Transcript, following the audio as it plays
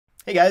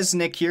Hey guys,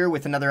 Nick here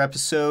with another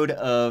episode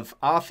of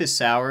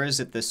Office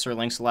Hours at the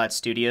SirLinksalot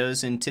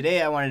Studios, and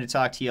today I wanted to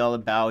talk to you all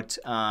about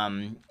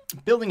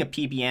building a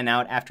PBN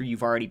out after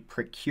you've already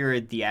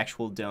procured the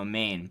actual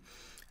domain.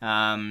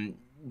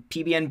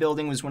 PBN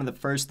building was one of the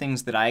first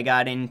things that I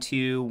got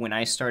into when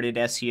I started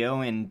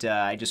SEO, and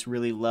I just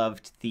really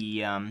loved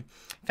the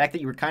fact that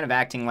you were kind of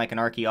acting like an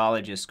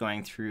archaeologist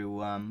going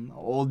through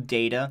old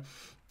data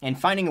and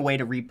finding a way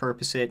to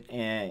repurpose it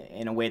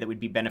in a way that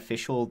would be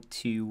beneficial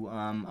to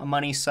a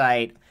money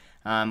site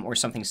or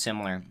something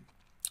similar,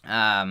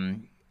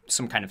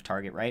 some kind of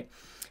target, right?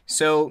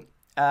 So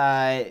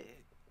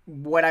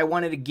what I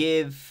wanted to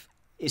give,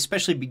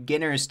 especially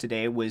beginners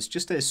today, was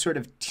just a sort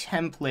of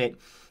template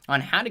on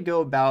how to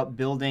go about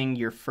building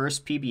your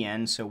first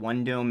PBN, so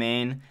one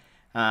domain,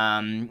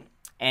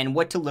 and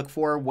what to look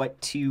for, what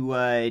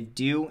to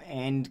do,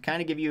 and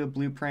kind of give you a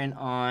blueprint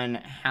on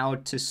how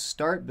to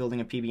start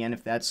building a PBN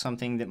if that's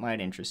something that might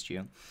interest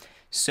you.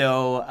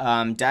 So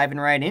diving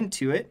right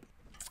into it,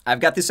 I've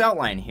got this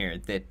outline here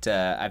that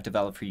I've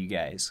developed for you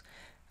guys.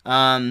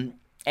 And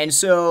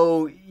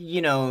so,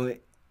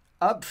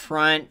 up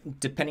front,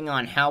 depending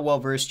on how well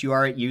versed you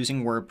are at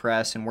using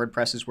WordPress, and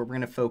WordPress is what we're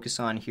going to focus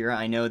on here.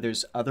 I know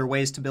there's other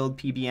ways to build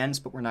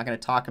PBNs, but we're not going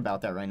to talk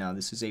about that right now.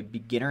 This is a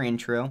beginner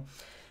intro.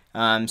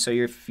 So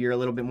if you're a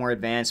little bit more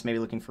advanced, maybe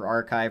looking for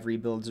archive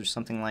rebuilds or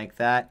something like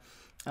that,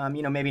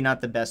 maybe not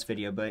the best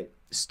video, but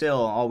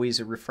still always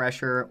a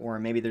refresher, or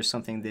maybe there's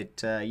something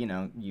that,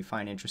 you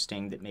find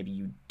interesting that maybe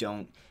you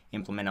don't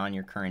implement on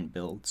your current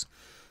builds.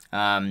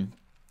 When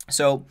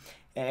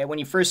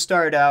you first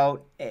start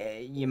out,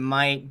 you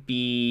might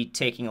be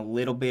taking a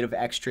little bit of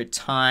extra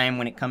time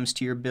when it comes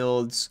to your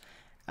builds.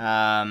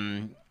 But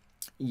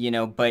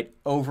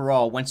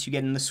overall, once you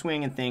get in the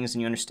swing of things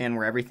and you understand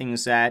where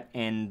everything's at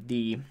and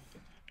the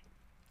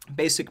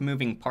basic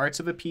moving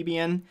parts of a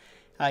PBN,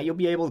 you'll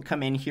be able to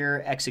come in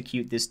here,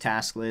 execute this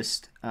task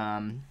list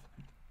in,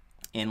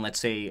 let's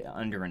say,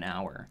 under an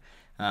hour.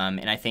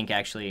 And I think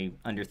actually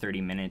under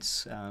 30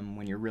 minutes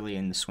when you're really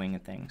in the swing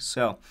of things.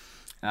 So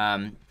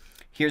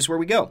here's where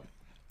we go. All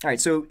right,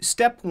 so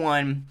step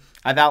one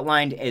I've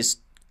outlined is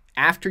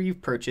after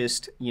you've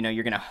purchased,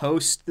 you're going to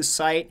host the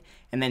site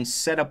and then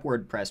set up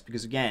WordPress,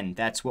 because again,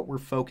 that's what we're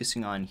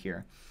focusing on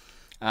here.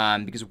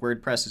 Because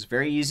WordPress is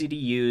very easy to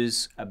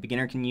use, a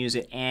beginner can use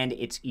it, and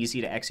it's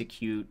easy to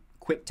execute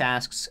quick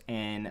tasks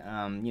and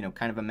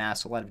kind of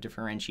amass a lot of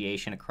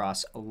differentiation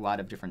across a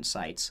lot of different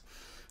sites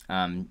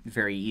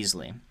very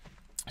easily.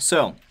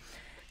 So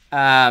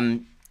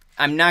I'm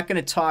not going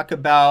to talk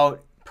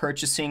about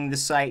purchasing the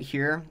site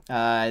here.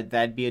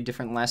 That'd be a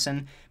different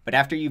lesson. But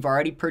after you've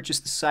already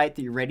purchased the site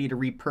that you're ready to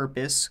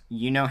repurpose,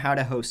 you know how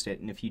to host it.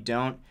 And if you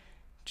don't,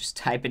 just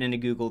type it into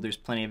Google. There's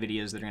plenty of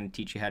videos that are going to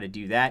teach you how to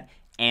do that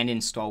and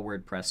install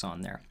WordPress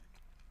on there.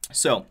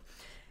 So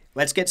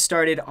let's get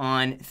started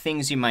on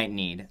things you might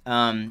need.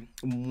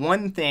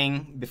 One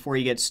thing before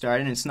you get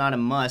started, and it's not a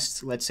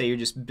must, let's say you're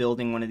just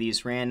building one of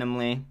these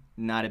randomly,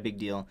 not a big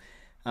deal.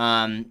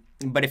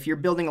 But if you're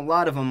building a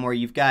lot of them, or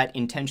you've got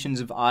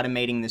intentions of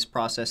automating this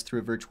process through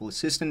a virtual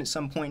assistant at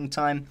some point in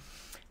time,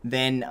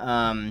 then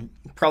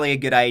probably a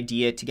good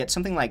idea to get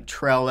something like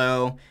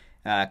Trello,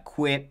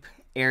 Quip,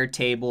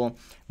 Airtable,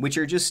 which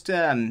are just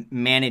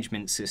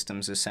management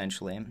systems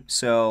essentially.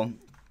 So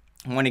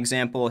one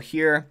example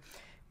here,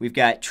 we've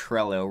got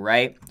Trello,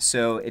 right?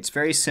 So it's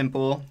very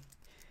simple.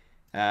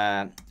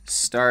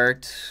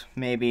 Start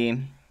maybe,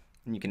 and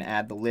you can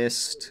add the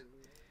list,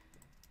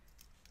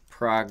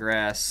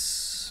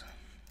 progress,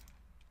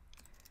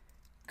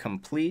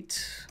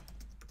 complete,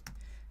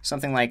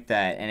 something like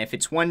that. And if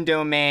it's one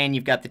domain,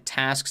 you've got the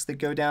tasks that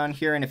go down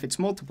here. And if it's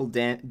multiple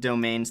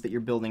domains that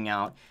you're building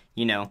out,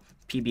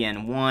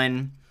 PBN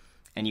 1,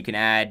 and you can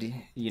add,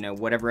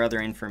 whatever other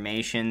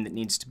information that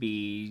needs to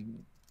be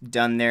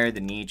done there,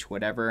 the niche,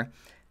 whatever,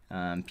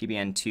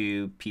 PBN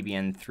 2,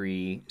 PBN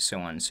 3, so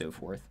on and so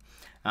forth.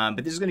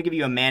 But this is going to give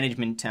you a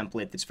management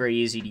template that's very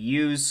easy to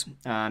use,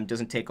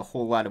 doesn't take a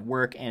whole lot of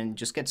work, and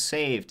just gets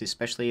saved,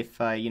 especially if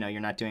you're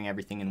not doing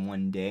everything in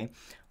one day,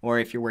 or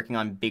if you're working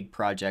on big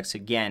projects,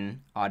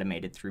 again,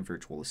 automated through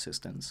virtual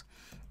assistants.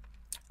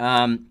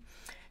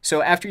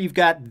 So after you've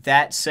got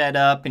that set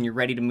up and you're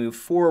ready to move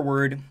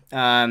forward,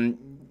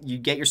 you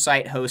get your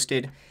site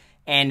hosted.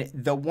 And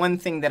the one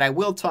thing that I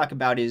will talk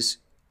about is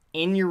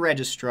in your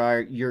registrar,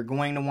 you're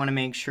going to want to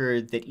make sure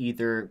that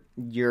either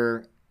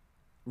your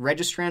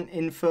registrant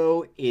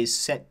info is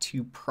set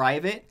to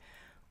private,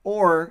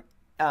 or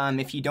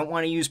if you don't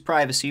want to use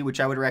privacy, which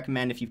I would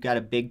recommend if you've got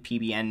a big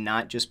PBN,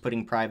 not just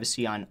putting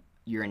privacy on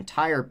your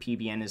entire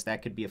PBN, as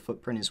that could be a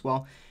footprint as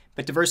well,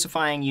 but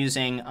diversifying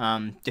using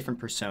different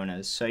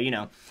personas. So,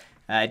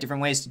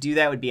 different ways to do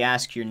that would be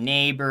ask your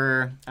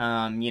neighbor,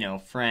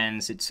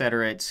 friends,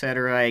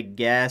 etc., I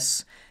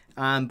guess.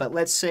 But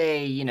let's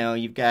say,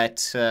 you've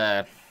got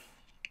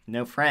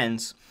no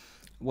friends.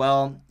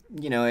 Well,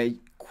 a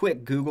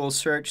quick Google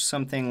search,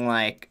 something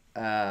like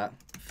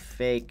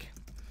fake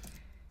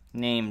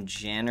name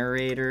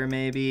generator,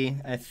 maybe,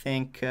 I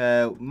think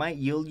might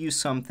yield you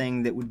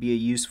something that would be a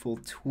useful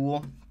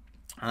tool.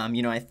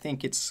 I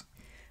think it's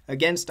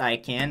against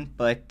ICANN,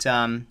 but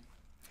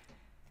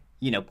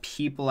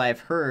people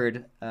I've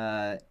heard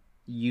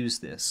use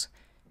this.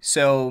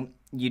 So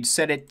you'd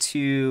set it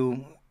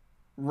to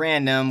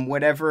random.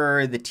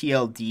 Whatever the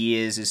TLD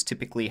is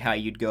typically how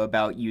you'd go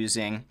about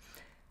using,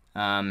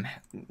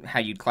 how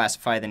you'd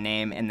classify the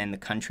name and then the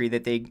country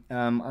that they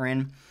are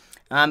in.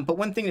 But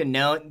one thing to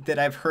note that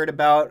I've heard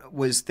about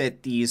was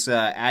that these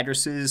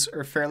addresses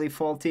are fairly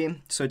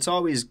faulty. So it's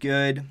always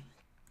good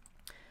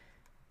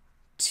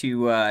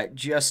to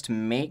just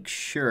make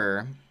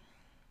sure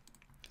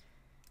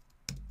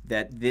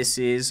that this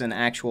is an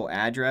actual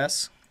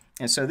address.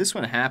 And so this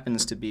one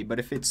happens to be, but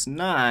if it's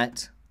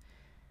not,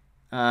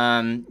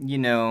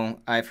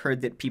 I've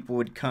heard that people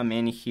would come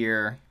in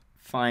here,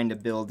 find a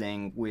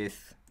building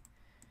with,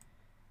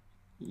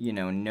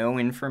 no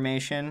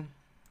information,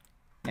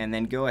 and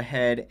then go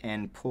ahead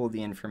and pull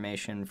the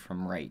information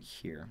from right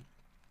here.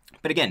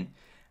 But again,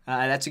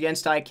 that's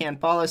against ICANN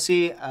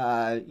policy.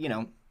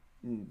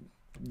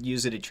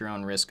 Use it at your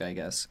own risk, I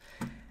guess.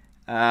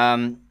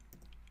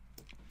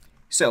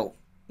 So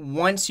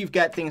once you've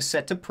got things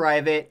set to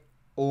private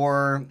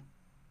or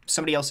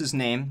somebody else's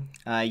name,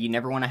 you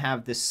never want to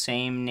have the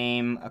same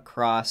name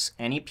across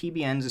any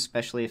PBNs,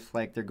 especially if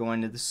they're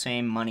going to the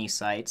same money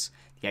sites.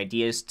 The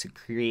idea is to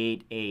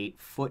create a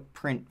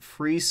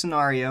footprint-free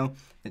scenario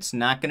that's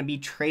not going to be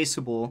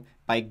traceable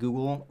by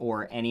Google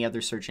or any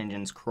other search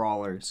engine's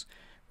crawlers,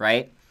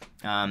 right?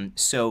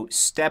 So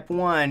step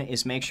one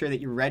is make sure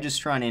that your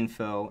registrant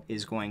info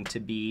is going to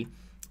be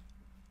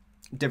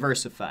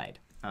diversified,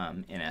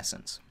 in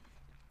essence.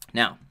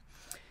 Now,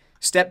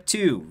 step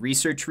two,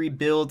 research,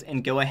 rebuild,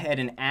 and go ahead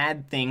and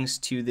add things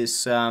to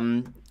this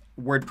WordPress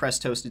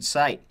hosted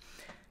site.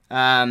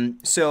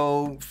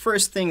 So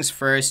first things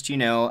first,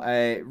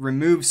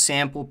 remove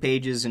sample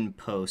pages and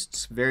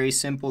posts. Very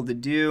simple to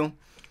do.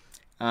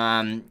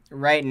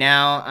 Right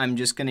now, I'm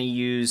just going to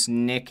use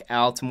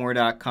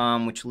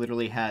nickaltimore.com, which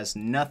literally has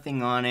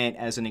nothing on it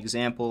as an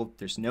example.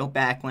 There's no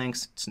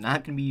backlinks. It's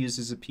not going to be used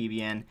as a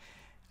PBN,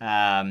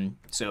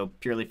 so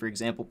purely for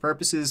example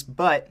purposes,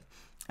 but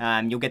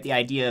you'll get the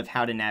idea of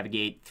how to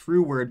navigate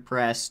through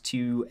WordPress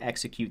to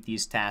execute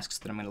these tasks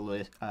that I'm going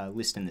to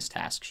list in this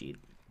task sheet.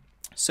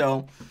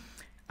 So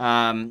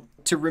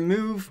to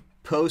remove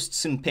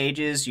posts and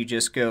pages, you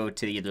just go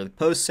to either the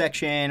post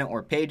section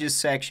or pages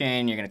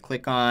section. You're going to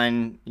click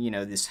on,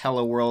 this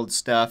hello world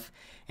stuff,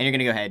 and you're going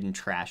to go ahead and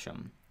trash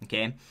them,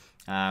 okay?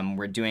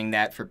 We're doing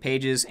that for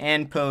pages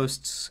and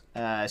posts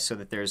so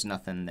that there's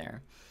nothing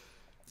there.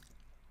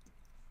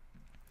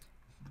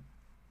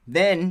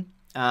 Then,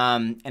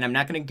 and I'm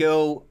not going to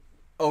go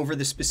over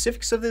the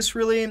specifics of this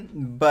really,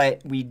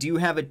 but we do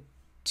have a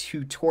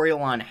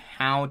tutorial on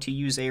how to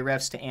use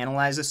Ahrefs to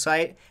analyze a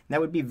site. And that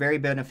would be very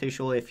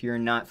beneficial if you're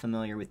not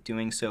familiar with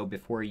doing so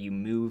before you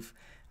move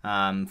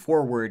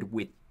forward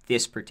with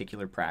this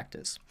particular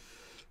practice.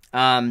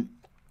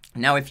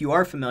 Now, if you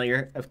are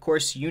familiar, of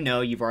course,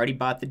 you've already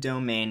bought the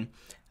domain,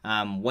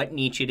 what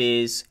niche it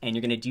is, and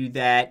you're going to do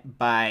that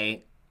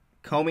by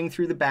combing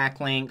through the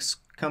backlinks,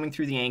 combing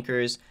through the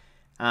anchors,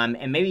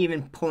 and maybe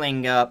even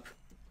pulling up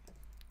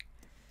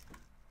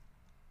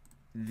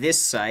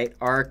this site,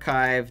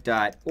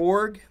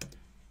 archive.org,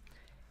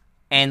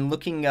 and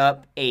looking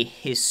up a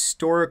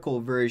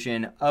historical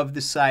version of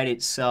the site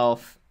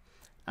itself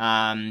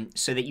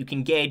so that you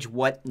can gauge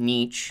what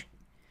niche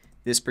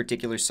this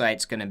particular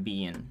site's going to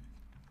be in.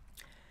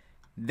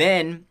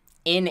 Then,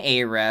 in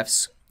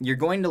Ahrefs, you're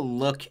going to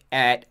look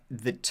at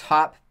the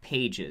top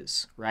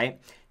pages, right?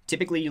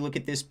 Typically, you look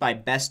at this by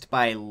best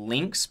by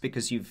links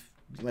because you've,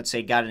 let's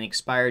say, got an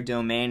expired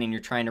domain and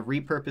you're trying to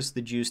repurpose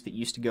the juice that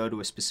used to go to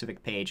a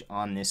specific page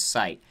on this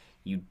site.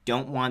 You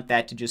don't want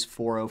that to just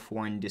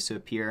 404 and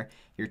disappear.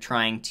 You're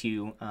trying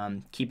to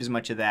keep as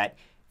much of that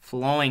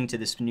flowing to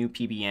this new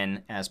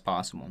PBN as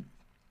possible.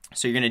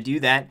 So you're going to do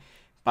that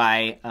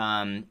by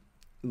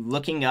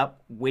looking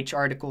up which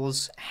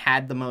articles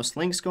had the most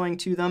links going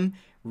to them,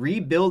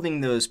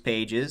 rebuilding those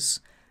pages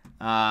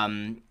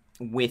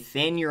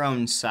within your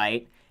own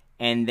site,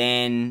 and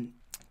then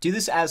do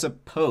this as a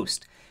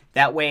post.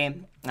 That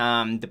way,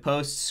 the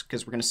posts,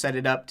 because we're going to set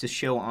it up to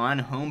show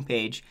on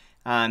homepage,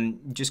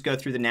 just go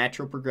through the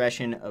natural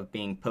progression of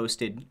being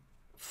posted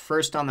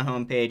first on the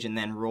homepage and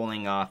then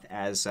rolling off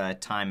as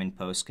time and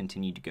posts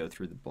continue to go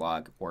through the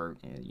blog or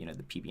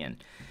the PBN.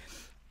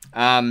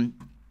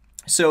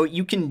 So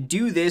you can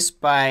do this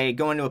by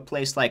going to a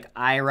place like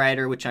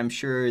iWriter, which I'm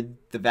sure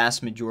the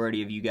vast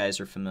majority of you guys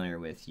are familiar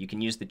with. You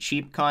can use the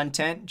cheap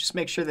content. Just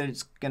make sure that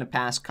it's going to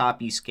pass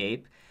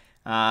Copyscape.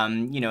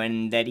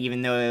 And that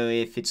even though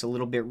if it's a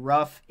little bit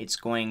rough, it's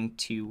going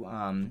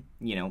to,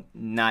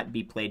 not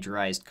be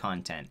plagiarized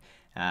content,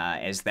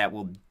 as that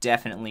will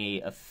definitely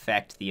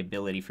affect the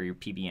ability for your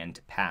PBN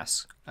to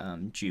pass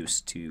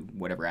juice to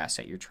whatever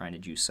asset you're trying to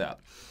juice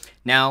up.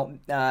 Now,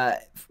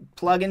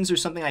 plugins are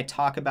something I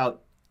talk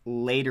about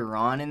later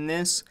on in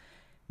this,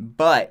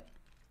 but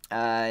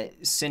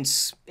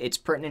since it's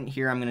pertinent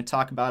here, I'm going to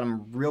talk about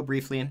them real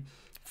briefly.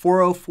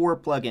 404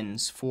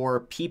 plugins for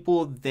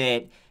people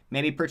that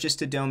maybe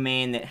purchased a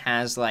domain that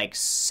has like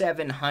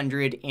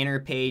 700 inner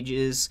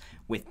pages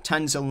with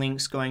tons of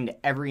links going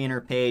to every inner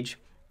page.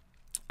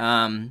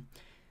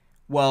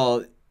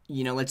 Well,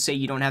 you know, let's say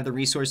you don't have the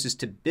resources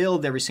to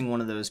build every single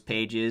one of those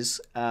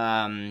pages.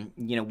 You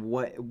know,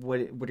 what are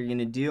you going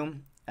to do?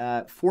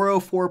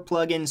 404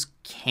 plugins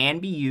can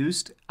be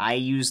used. I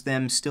use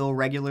them still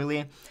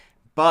regularly,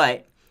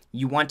 but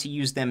you want to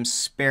use them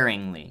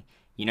sparingly.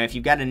 You know, if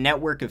you've got a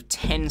network of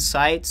 10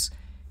 sites,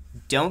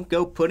 don't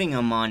go putting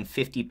them on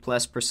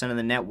 50+% of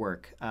the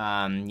network.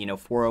 You know,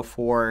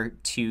 404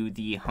 to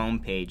the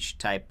homepage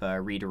type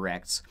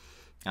redirects.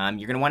 You're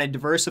going to want to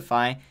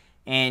diversify.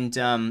 And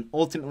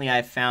ultimately,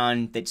 I've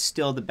found that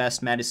still the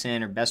best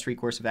medicine or best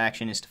recourse of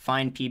action is to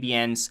find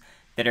PBNs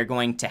that are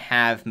going to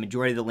have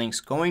majority of the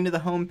links going to the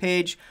home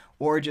page,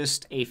 or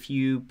just a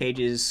few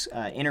pages,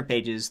 inner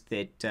pages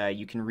that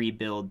you can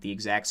rebuild the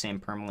exact same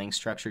permalink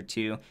structure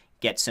to,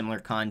 get similar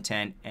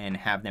content, and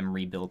have them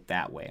rebuilt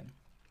that way.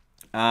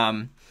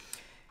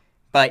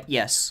 But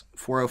yes,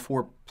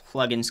 404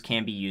 plugins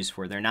can be used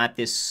for. They're not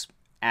this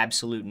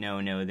absolute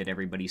no-no that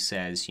everybody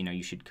says, you know,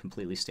 you should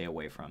completely stay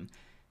away from.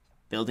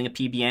 Building a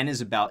PBN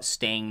is about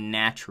staying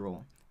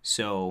natural.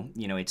 So,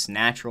 you know, it's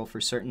natural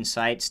for certain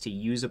sites to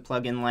use a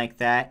plugin like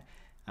that,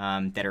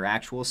 that are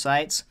actual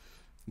sites.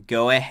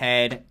 Go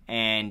ahead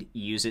and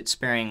use it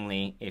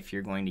sparingly if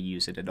you're going to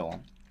use it at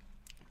all.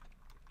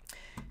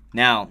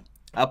 Now,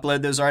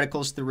 upload those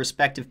articles to the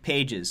respective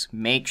pages.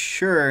 Make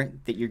sure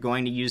that you're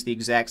going to use the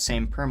exact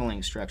same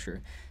permalink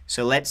structure.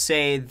 So let's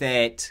say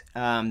that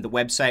the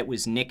website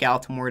was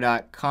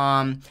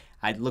nickaltimore.com.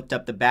 I'd looked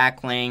up the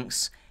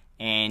backlinks,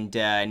 and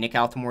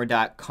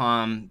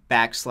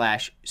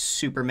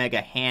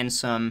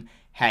nickaltimore.com/super-mega-handsome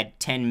had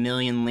 10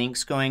 million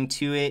links going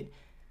to it.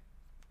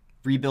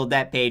 Rebuild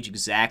that page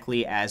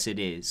exactly as it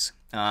is.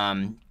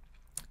 You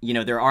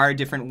know, there are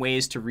different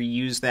ways to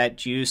reuse that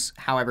juice.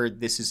 However,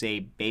 this is a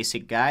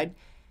basic guide.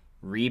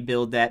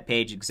 Rebuild that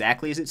page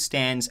exactly as it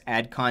stands,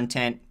 add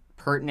content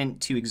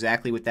pertinent to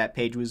exactly what that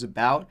page was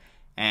about,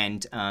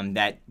 and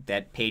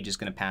that page is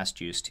going to pass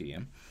juice to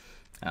you.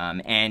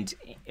 And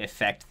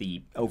affect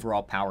the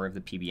overall power of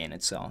the PBN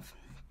itself.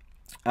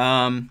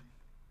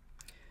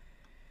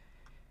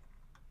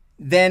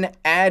 Then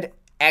add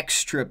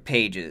extra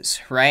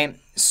pages, right?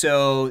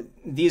 So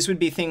these would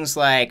be things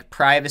like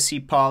privacy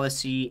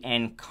policy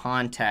and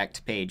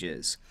contact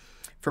pages.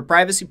 For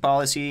privacy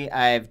policy,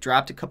 I've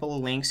dropped a couple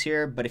of links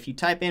here, but if you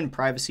type in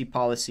privacy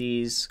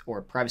policies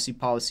or privacy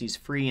policies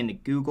free into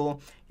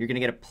Google, you're going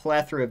to get a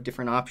plethora of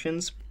different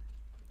options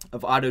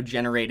of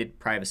auto-generated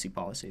privacy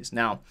policies.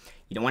 Now,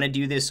 you don't want to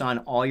do this on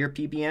all your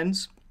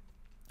PBNs.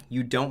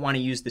 You don't want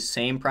to use the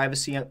same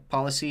privacy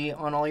policy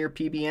on all your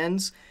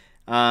PBNs.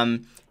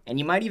 And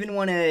you might even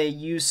want to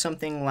use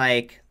something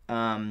like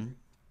a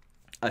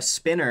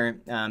spinner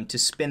to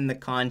spin the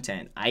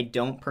content. I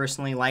don't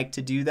personally like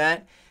to do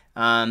that,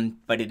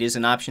 but it is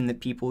an option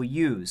that people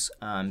use.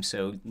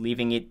 So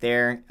leaving it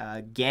there,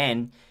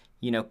 again,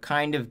 you know,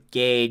 kind of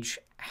gauge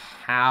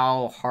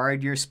how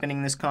hard you're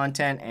spinning this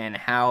content and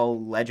how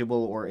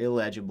legible or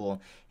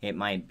illegible it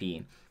might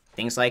be.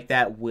 Things like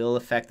that will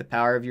affect the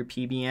power of your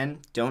PBN.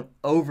 Don't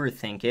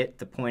overthink it.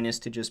 The point is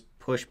to just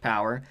push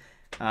power.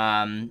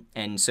 And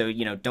so,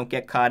 you know, don't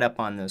get caught up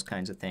on those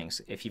kinds of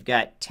things. If you've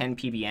got 10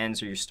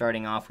 PBNs or you're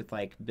starting off with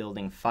like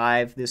building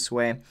 5 this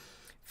way,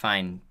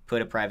 fine,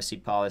 put a privacy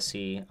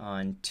policy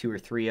on 2 or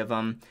 3 of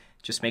them.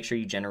 Just make sure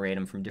you generate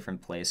them from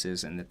different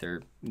places and that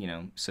they're, you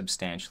know,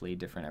 substantially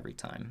different every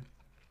time.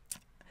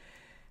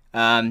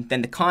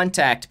 Then the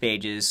contact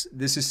pages,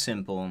 this is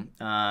simple.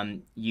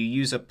 You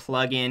use a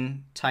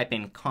plugin, type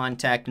in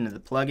contact into the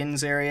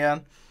plugins area,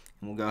 and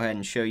we'll go ahead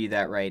and show you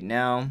that right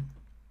now.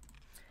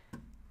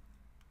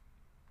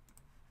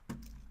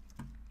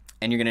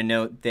 And you're going to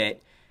note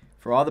that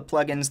for all the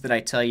plugins that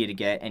I tell you to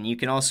get, and you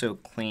can also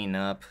clean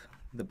up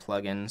the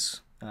plugins,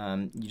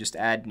 you just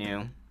add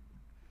new,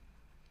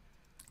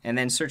 and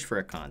then search for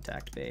a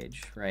contact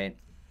page, right?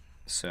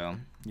 So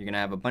you're going to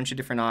have a bunch of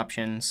different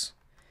options.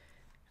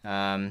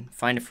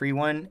 Find a free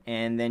one,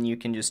 and then you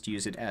can just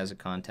use it as a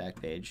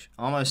contact page.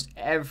 Almost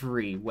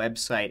every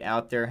website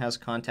out there has a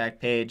contact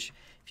page.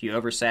 If you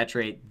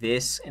oversaturate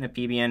this in a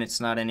PBN, it's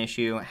not an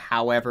issue.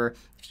 However,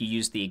 if you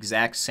use the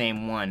exact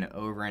same one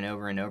over and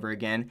over and over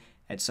again,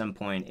 at some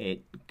point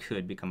it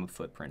could become a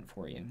footprint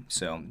for you.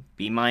 So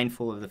be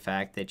mindful of the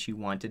fact that you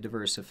want to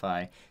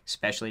diversify,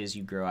 especially as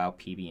you grow out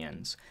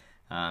PBNs.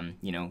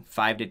 You know,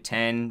 5 to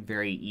 10,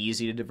 very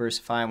easy to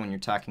diversify. When you're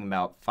talking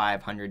about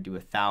 500 to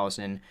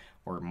 1,000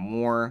 or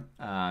more,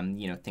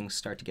 you know, things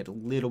start to get a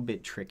little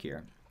bit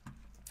trickier.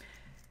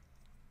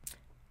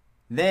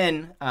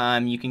 Then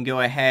you can go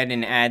ahead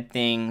and add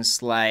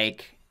things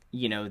like,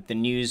 you know, the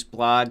news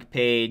blog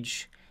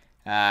page,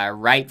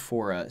 write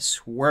for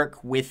us,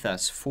 work with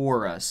us,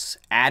 for us,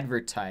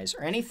 advertise,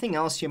 or anything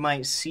else you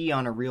might see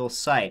on a real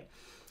site.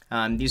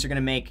 These are going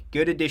to make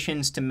good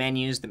additions to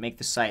menus that make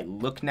the site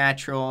look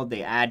natural.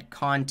 They add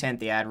content,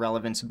 they add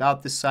relevance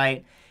about the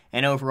site,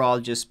 and overall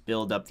just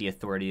build up the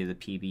authority of the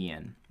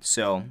PBN.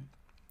 So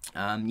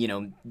You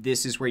know,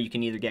 this is where you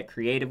can either get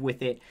creative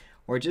with it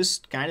or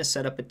just kind of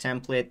set up a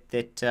template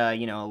that,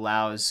 you know,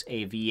 allows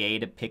a VA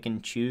to pick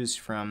and choose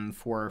from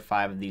 4 or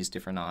 5 of these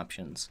different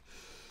options.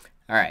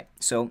 All right,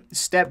 so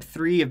step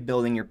 3 of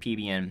building your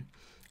PBN,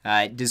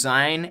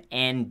 design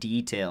and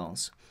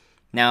details.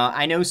 Now,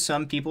 I know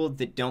some people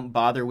that don't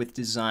bother with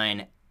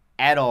design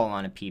at all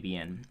on a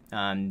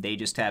PBN. They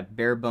just have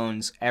bare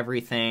bones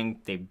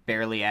everything. They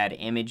barely add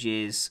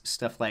images,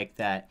 stuff like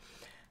that.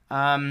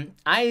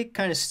 I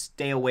kind of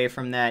stay away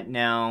from that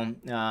now,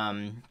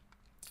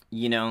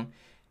 you know,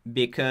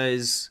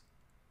 because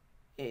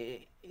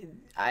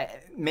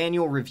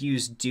manual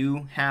reviews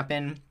do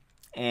happen,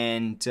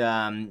 and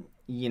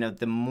you know,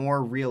 the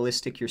more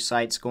realistic your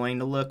site's going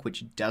to look,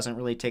 which doesn't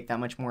really take that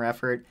much more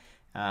effort,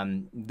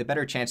 the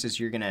better chances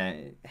you're going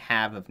to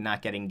have of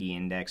not getting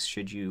de-indexed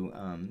should you,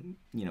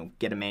 you know,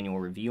 get a manual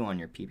review on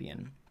your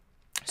PBN.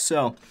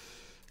 So,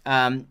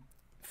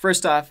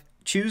 first off,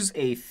 choose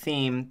a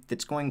theme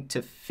that's going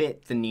to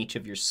fit the niche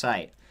of your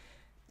site.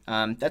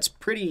 That's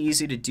pretty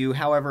easy to do.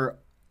 However,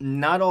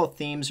 not all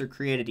themes are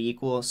created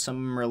equal. Some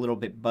of them are a little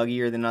bit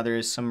buggier than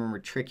others. Some of them are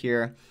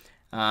trickier.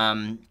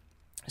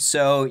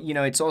 So, you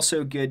know, it's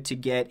also good to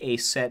get a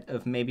set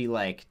of maybe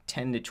like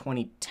 10 to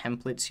 20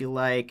 templates you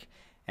like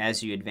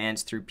as you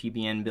advance through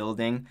PBN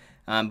building.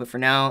 But for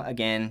now,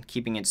 again,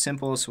 keeping it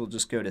simple, so we'll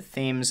just go to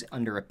themes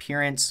under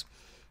appearance.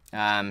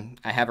 I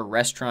have a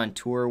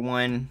restaurateur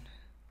one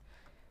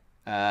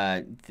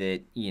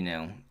that, you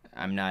know,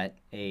 I'm not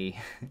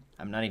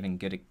even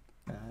good at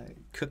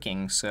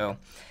cooking, so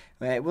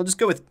we'll just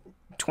go with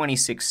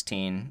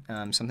 2016,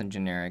 something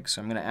generic.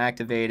 So I'm going to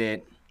activate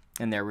it,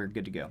 and there we're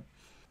good to go.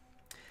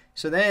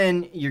 So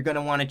then you're going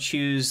to want to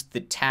choose the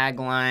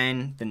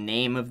tagline, the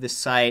name of the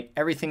site,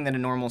 everything that a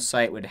normal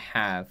site would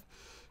have.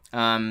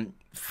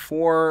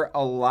 For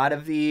a lot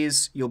of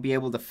these, you'll be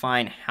able to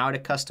find how to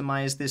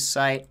customize this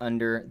site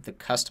under the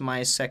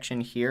Customize section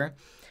here.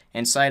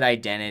 And site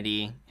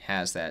identity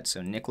has that.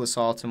 So Nicholas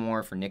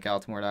Altimore for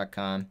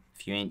nickaltimore.com.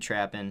 If you ain't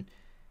trapping,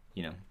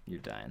 you know, you're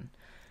dying.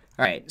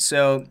 All right,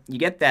 so you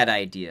get that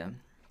idea.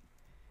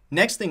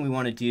 Next thing we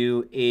want to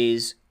do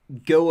is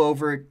go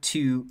over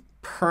to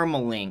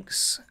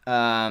permalinks.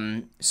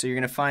 So you're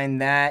going to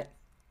find that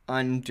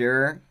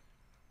under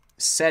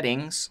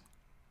settings,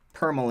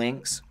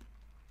 permalinks.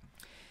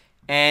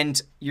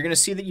 And you're going to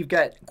see that you've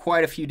got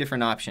quite a few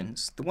different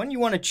options. The one you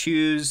want to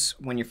choose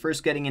when you're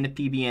first getting into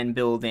PBN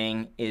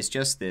building is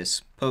just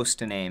this, post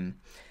to name,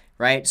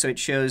 right? So it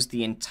shows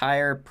the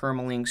entire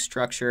permalink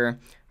structure,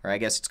 or I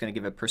guess it's going to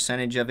give a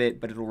percentage of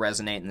it, but it'll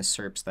resonate in the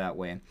SERPs that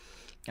way.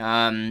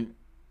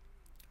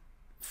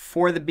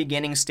 For the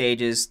beginning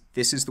stages,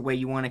 this is the way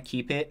you want to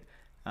keep it,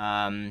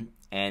 and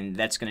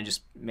that's going to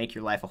just make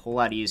your life a whole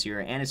lot easier,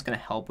 and it's going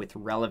to help with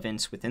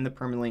relevance within the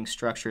permalink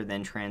structure,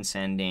 then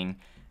transcending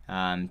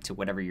to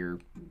whatever you're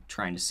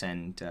trying to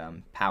send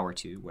power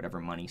to, whatever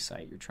money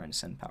site you're trying to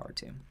send power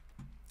to.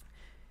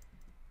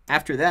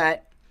 After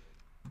that,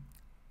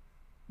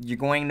 you're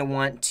going to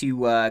want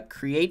to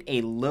create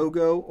a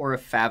logo or a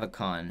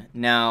favicon.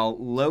 Now,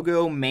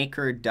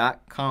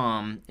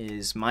 logomaker.com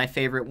is my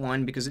favorite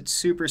one because it's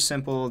super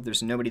simple.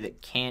 There's nobody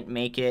that can't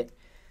make it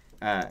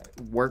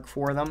work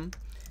for them.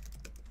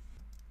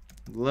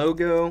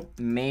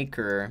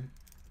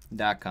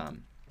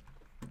 Logomaker.com.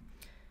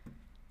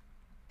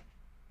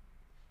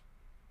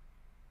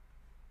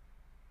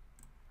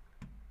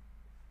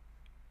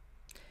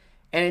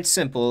 And it's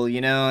simple, you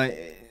know,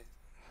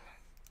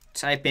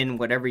 type in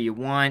whatever you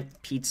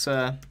want,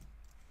 pizza,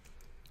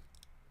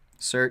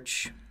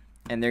 search,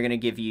 and they're going to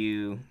give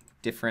you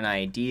different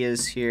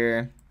ideas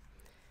here.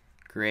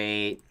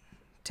 Great,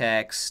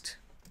 text,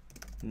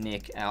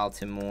 Nick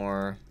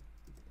Altimore.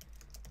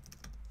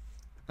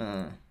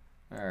 All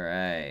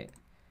right.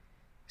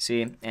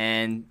 See,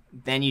 and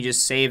then you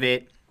just save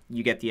it.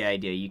 You get the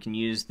idea. You can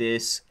use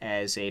this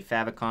as a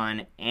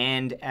favicon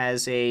and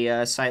as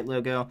a site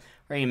logo,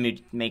 or you can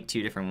make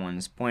 2 different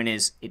ones. Point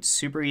is, it's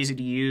super easy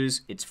to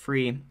use, it's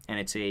free, and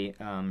it's a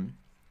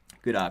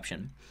good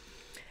option.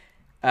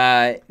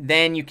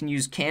 Then you can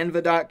use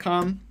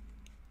canva.com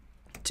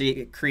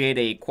to create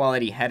a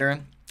quality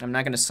header. I'm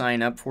not going to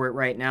sign up for it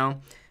right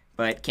now,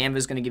 but Canva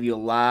is going to give you a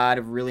lot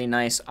of really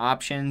nice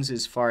options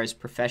as far as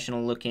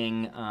professional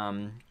looking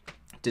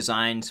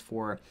designs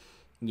for,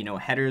 you know,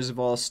 headers of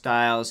all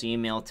styles,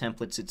 email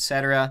templates,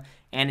 etc.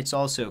 And it's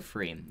also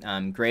free.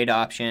 Great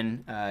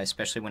option,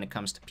 especially when it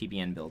comes to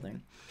PBN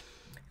building.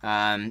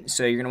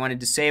 So you're going to want to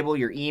disable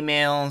your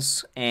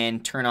emails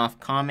and turn off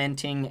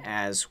commenting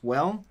as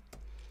well.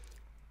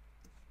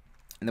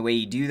 And the way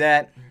you do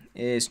that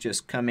is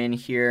just come in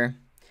here.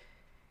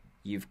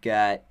 You've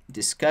got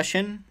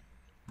discussion.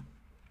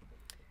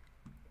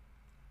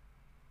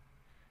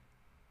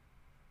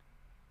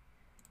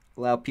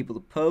 Allow people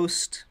to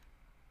post.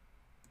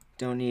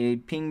 Don't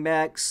need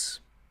pingbacks.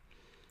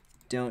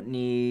 Don't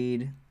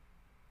need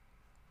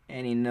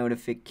any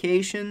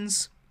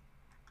notifications,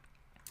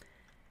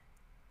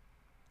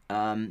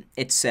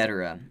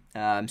 etc.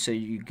 So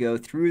you go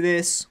through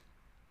this.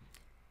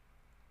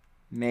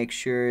 make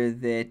sure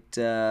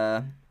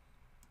that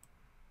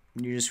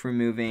you're just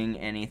removing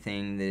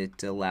anything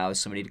that allows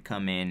somebody to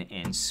come in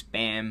and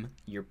spam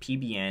your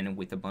PBN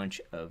with a bunch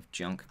of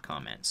junk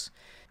comments.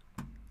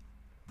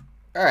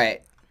 All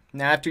right,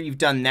 now after you've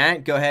done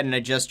that, go ahead and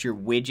adjust your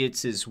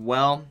widgets as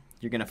well.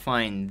 You're going to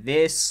find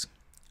this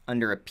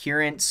under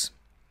Appearance,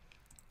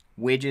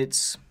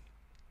 Widgets,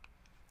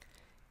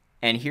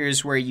 and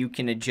here's where you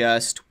can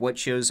adjust what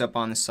shows up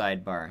on the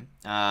sidebar.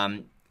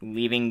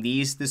 Leaving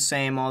these the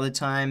same all the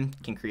time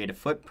can create a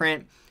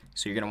footprint.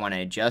 So you're going to want to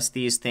adjust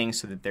these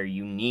things so that they're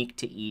unique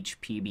to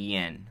each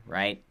PBN,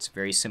 right? It's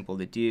very simple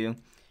to do.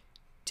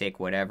 Take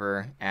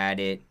whatever, add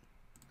it,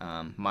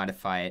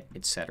 modify it,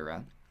 etc.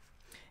 And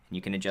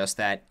you can adjust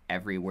that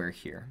everywhere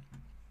here.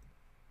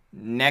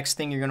 Next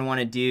thing you're going to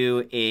want to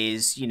do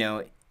is,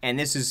 and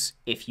this is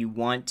if you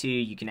want to,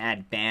 you can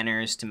add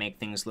banners to make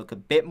things look a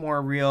bit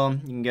more real.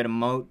 You can go to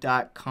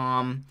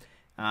moat.com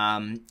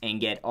and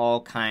get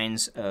all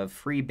kinds of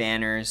free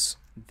banners.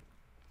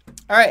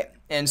 All right,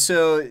 and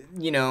so,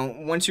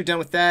 once you're done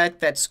with that,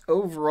 that's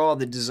overall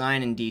the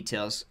design and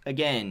details.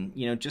 Again,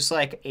 just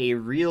like a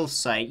real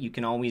site, you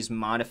can always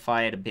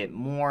modify it a bit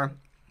more.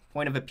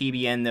 Point of a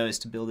PBN, though, is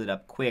to build it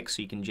up quick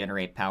so you can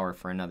generate power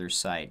for another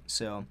site.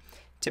 So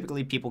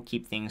typically people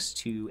keep things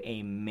to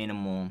a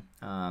minimal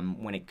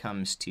when it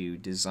comes to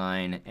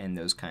design and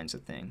those kinds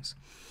of things.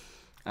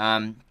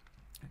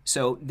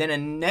 So then a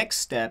next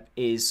step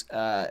is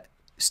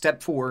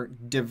Step 4,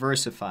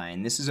 diversify,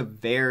 and this is a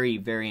very,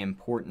 very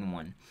important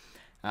one.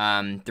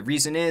 The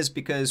reason is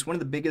because one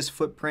of the biggest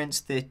footprints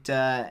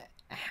that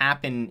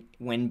happen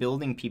when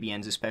building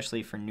PBNs,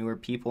 especially for newer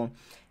people,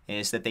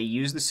 is that they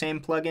use the same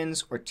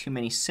plugins or too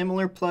many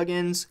similar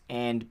plugins,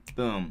 and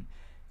boom.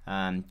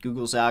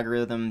 Google's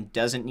algorithm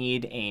doesn't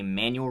need a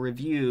manual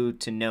review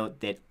to note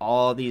that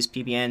all these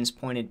PBNs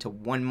pointed to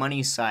one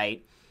money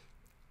site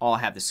all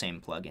have the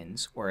same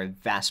plugins, or a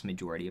vast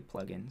majority of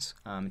plugins.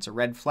 It's a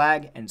red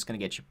flag, and it's going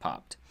to get you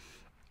popped.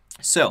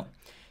 So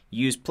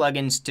use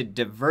plugins to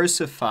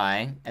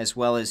diversify, as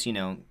well as,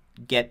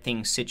 get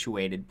things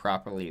situated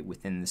properly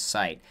within the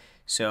site.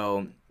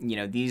 So,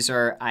 these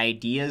are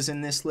ideas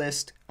in this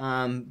list,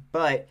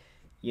 but,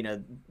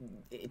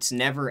 it's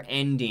never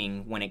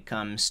ending when it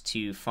comes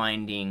to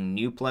finding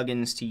new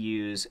plugins to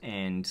use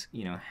and,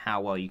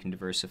 how well you can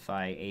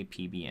diversify a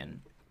PBN.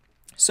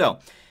 So,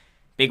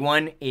 big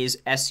one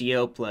is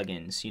SEO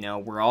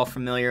plugins. We're all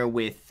familiar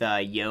with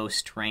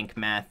Yoast, Rank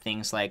Math,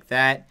 things like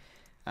that.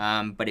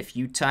 But if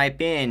you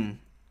type in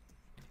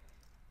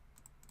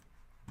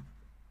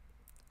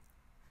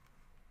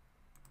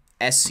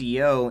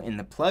SEO in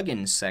the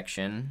plugins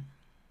section,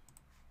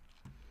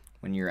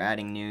 when you're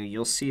adding new,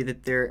 you'll see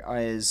that there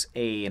is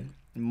a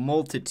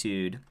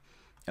multitude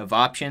of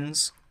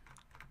options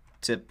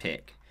to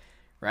pick,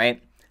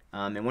 right?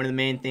 And one of the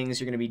main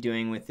things you're going to be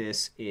doing with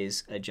this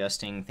is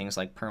adjusting things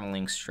like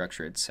permalink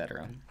structure,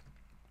 etc.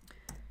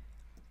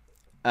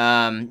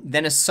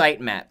 Then a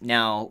sitemap.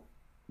 Now,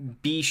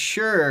 be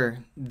sure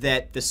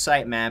that the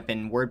sitemap,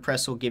 and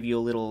WordPress will give you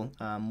a little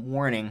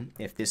warning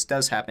if this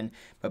does happen,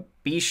 but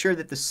be sure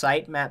that the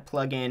sitemap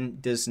plugin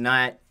does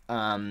not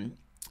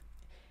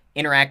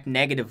interact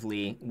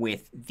negatively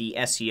with the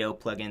SEO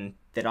plugin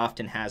that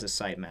often has a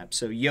sitemap.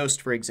 So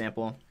Yoast, for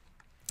example,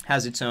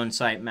 has its own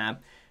sitemap.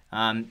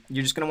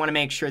 You're just going to want to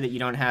make sure that you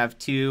don't have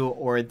two,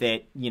 or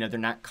that they're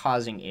not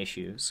causing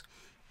issues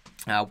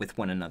with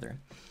one another.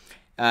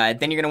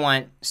 Then you're going to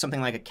want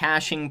something like a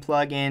caching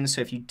plugin. So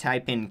if you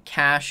type in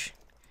cache,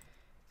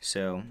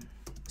 so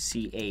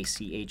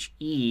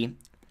C-A-C-H-E,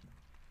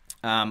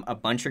 a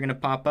bunch are going to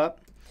pop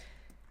up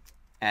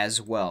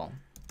as well.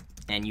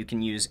 And you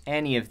can use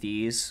any of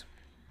these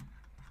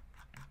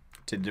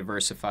to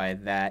diversify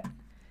that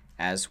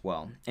as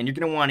well. And you're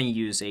going to want to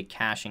use a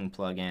caching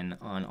plugin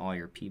on all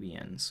your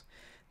PBNs.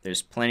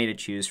 There's plenty to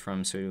choose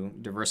from, so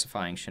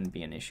diversifying shouldn't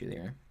be an issue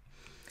there.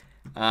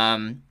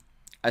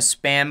 A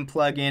spam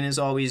plugin is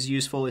always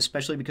useful,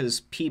 especially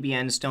because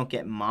PBNs don't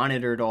get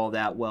monitored all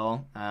that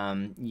well,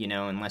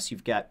 unless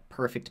you've got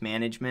perfect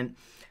management.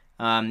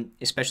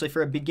 Especially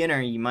for a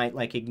beginner, you might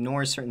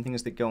ignore certain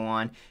things that go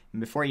on, and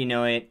before you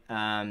know it,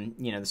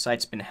 the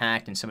site's been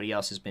hacked and somebody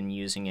else has been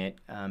using it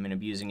and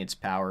abusing its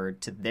power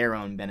to their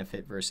own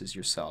benefit versus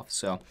yourself.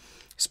 So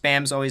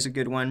spam's always a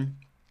good one.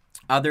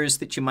 Others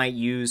that you might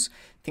use,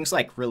 things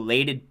like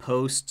related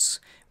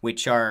posts,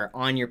 which are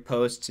on your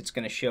posts. It's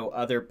going to show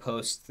other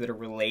posts that are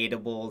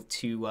relatable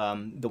to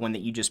the one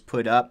that you just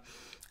put up.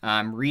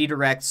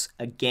 Redirects,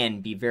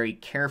 again, be very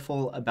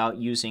careful about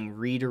using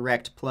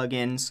redirect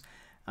plugins.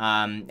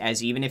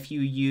 As even if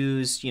you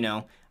use,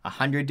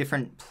 100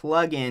 different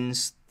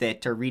plugins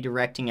that are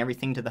redirecting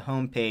everything to the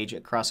home page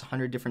across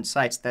 100 different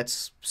sites,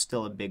 that's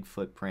still a big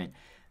footprint.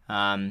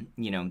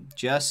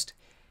 Just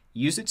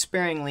use it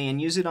sparingly,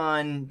 and use it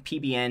on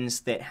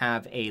PBNs that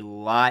have a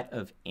lot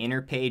of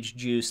interpage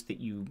juice that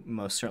you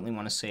most certainly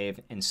want to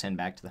save and send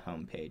back to the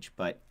home page.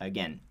 But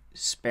again,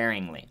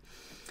 sparingly.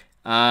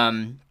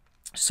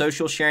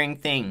 Social sharing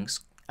things,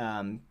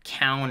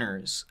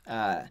 counters,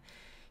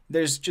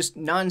 there's just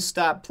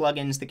non-stop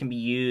plugins that can be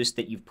used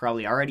that you've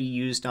probably already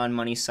used on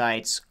money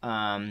sites,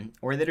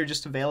 or that are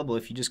just available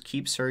if you just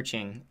keep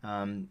searching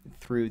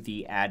through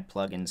the add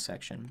plugins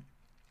section.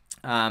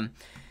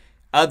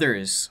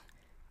 Others,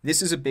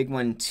 this is a big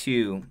one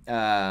too,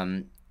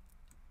 random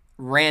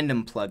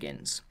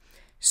plugins.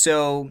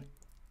 So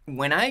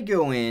when I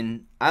go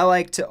in, I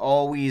like to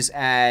always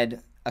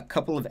add a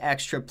couple of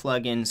extra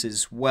plugins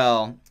as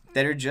well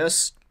that are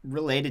just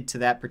related to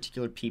that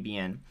particular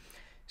PBN.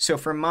 So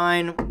for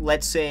mine,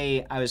 let's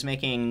say I was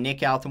making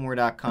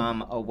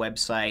nickalthimore.com a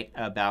website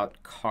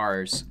about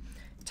cars.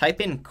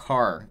 Type in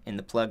car in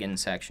the plugin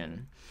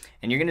section,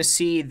 and you're going to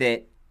see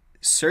that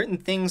certain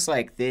things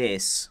like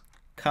this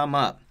come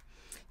up.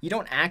 You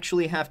don't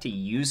actually have to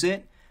use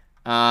it,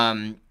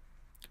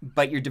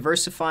 but you're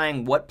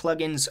diversifying what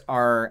plugins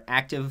are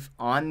active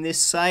on this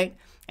site,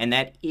 and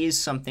that is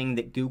something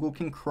that Google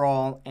can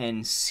crawl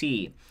and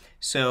see.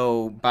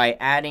 So by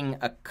adding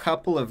a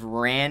couple of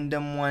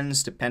random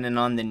ones depending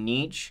on the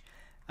niche,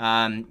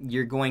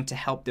 you're going to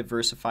help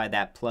diversify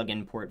that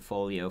plugin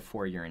portfolio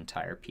for your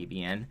entire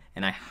PBN,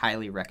 and I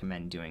highly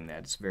recommend doing that.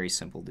 It's very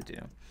simple to do.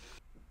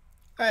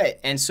 All right,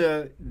 and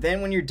so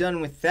then when you're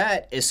done with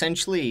that,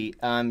 essentially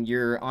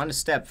you're on to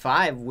step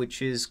 5,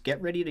 which is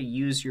get ready to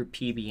use your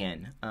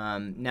PBN.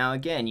 Now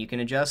again, you can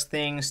adjust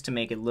things to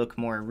make it look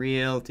more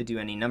real, to do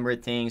any number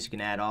of things. You can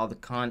add all the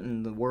content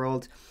in the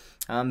world.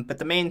 But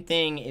the main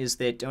thing is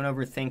that don't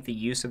overthink the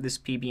use of this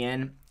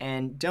PBN,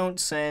 and don't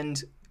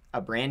send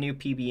a brand new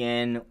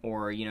PBN,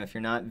 or if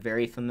you're not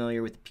very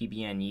familiar with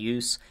PBN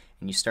use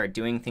and you start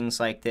doing things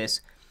like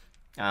this,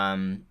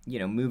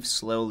 move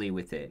slowly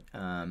with it.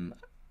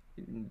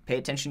 Pay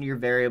attention to your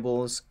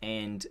variables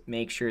and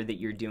make sure that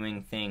you're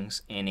doing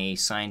things in a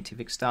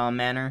scientific style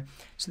manner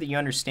so that you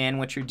understand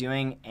what you're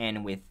doing,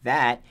 and with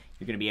that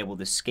you're going to be able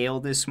to scale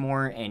this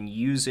more and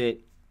use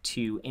it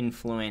to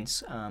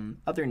influence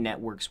other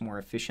networks more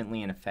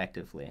efficiently and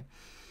effectively.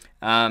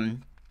 To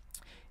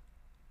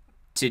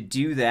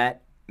do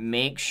that,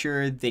 make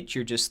sure that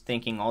you're just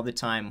thinking all the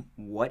time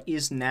what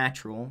is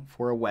natural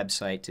for a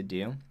website to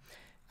do,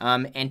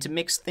 and to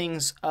mix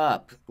things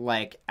up,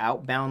 like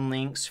outbound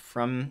links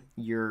from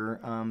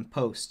your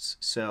posts.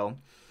 So,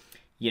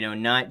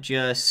 not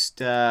just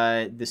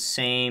the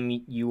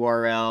same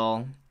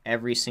URL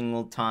every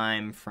single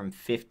time from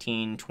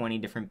 15, 20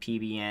 different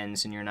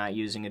PBNs, and you're not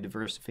using a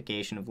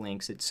diversification of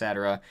links,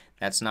 etc.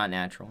 That's not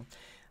natural.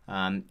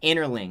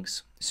 Inner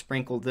links,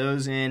 sprinkle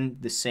those in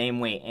the same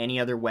way any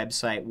other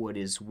website would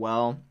as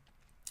well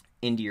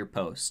into your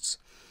posts.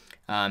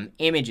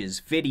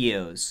 Images,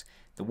 videos,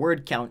 the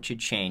word count should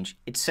change,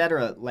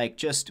 etc. Like,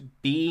 just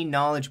be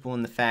knowledgeable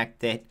in the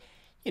fact that,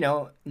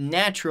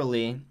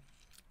 naturally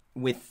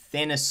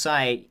within a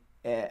site,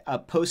 a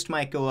post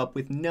might go up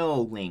with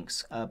no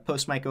links. A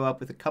post might go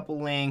up with a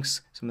couple links,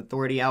 some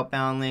authority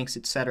outbound links,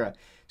 etc.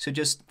 So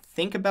just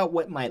think about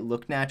what might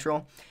look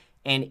natural.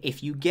 And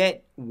if you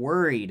get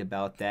worried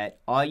about that,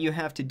 all you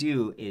have to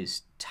do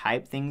is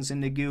type things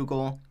into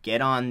Google,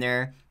 get on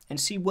there, and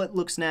see what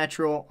looks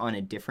natural on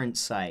a different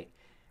site,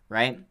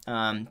 right?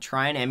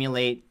 Try and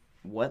emulate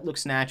what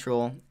looks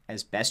natural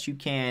as best you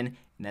can,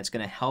 and that's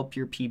going to help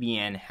your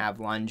PBN have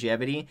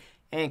longevity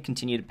and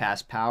continue to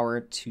pass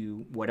power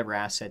to whatever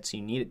assets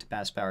you need it to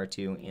pass power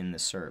to in the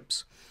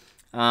SERPs.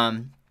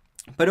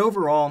 But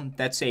overall,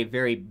 that's a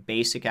very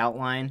basic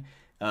outline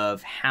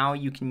of how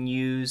you can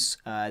use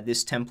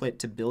this template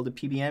to build a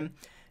PBN.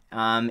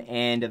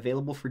 And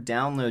available for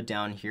download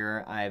down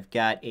here, I've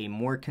got a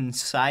more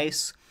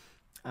concise,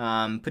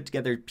 put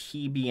together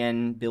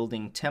PBN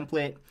building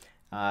template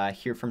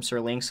here from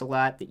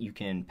SirLinksalot that you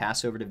can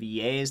pass over to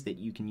VAs that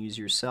you can use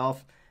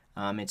yourself,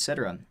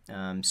 etc.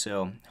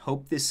 So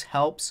hope this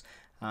helps,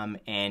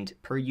 and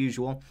per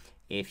usual,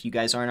 if you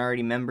guys aren't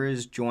already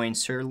members, join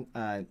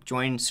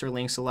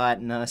SirLinksalot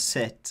and us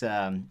at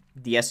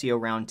the SEO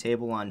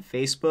Roundtable on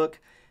Facebook.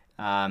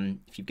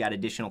 If you've got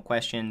additional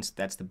questions,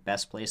 that's the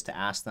best place to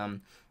ask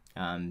them,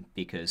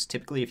 because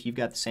typically if you've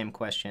got the same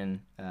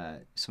question,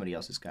 somebody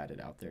else has got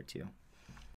it out there too.